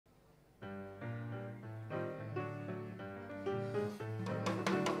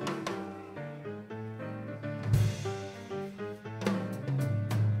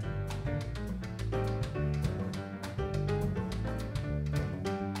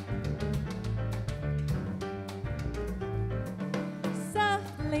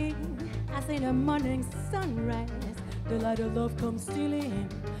in the morning sunrise, the light of love comes stealing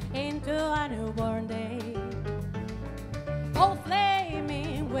into a newborn day. All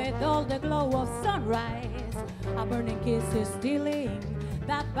flaming with all the glow of sunrise, a burning kiss is stealing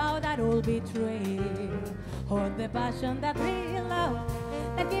that vow that will betray. Or the passion that real love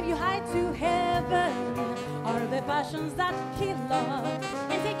that give you high to heaven, or the passions that kill love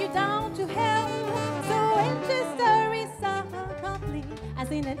and take you down to hell. So ancient stories are complete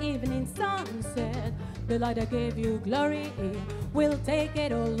as in an evening sunset. The light that gave you glory will take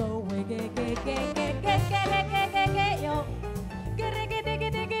it all away.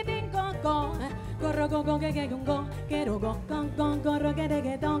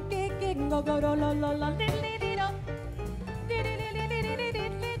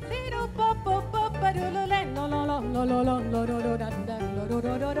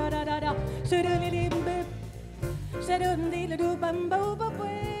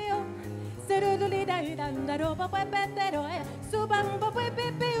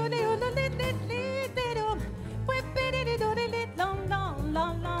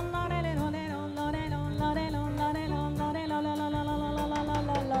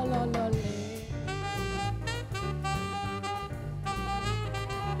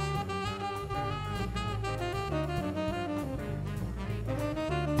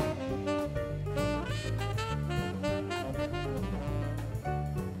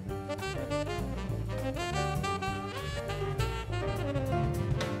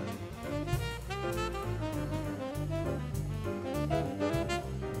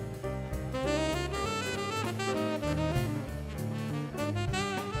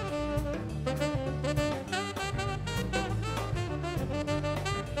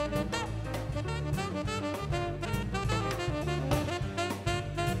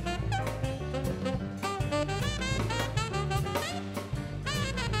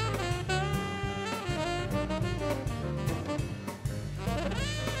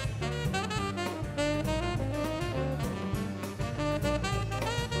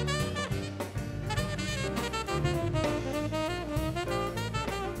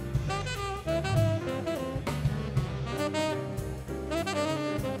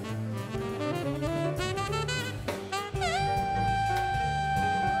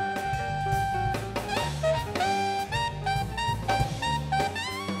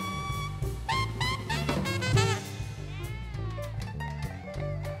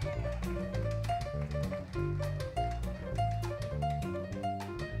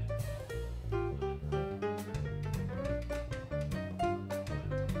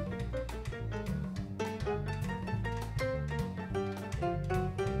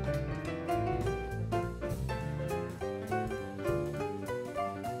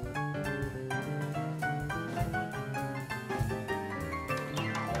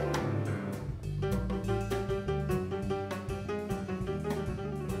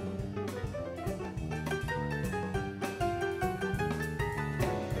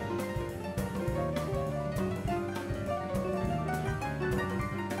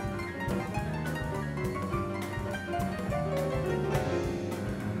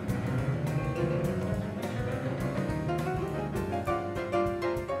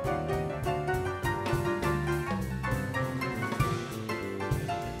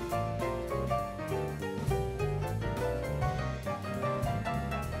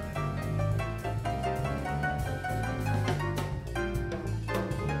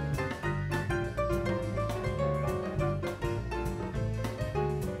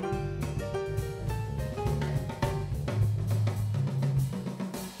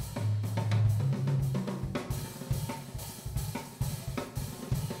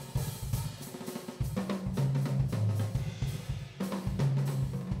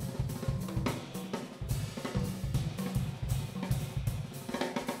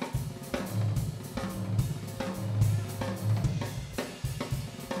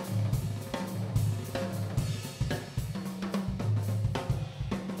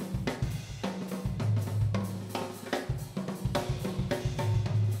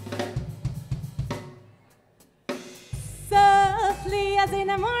 As in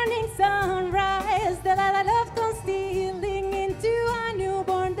the morning sunrise, the light of love comes stealing into a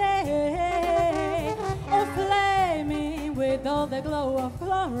newborn day. Oh, flaming with all the glow of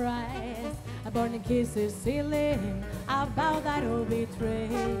sunrise, a burning kiss is sealing a vow that will betray.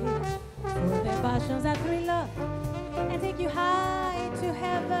 For the passions that thrill love and take you high to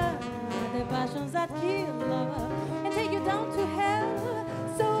heaven, the passions that kill love and take you down to hell.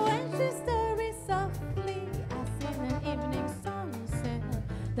 So when she stories softly as in an evening sunset,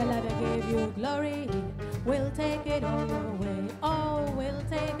 the light that gave you glory will take it all away.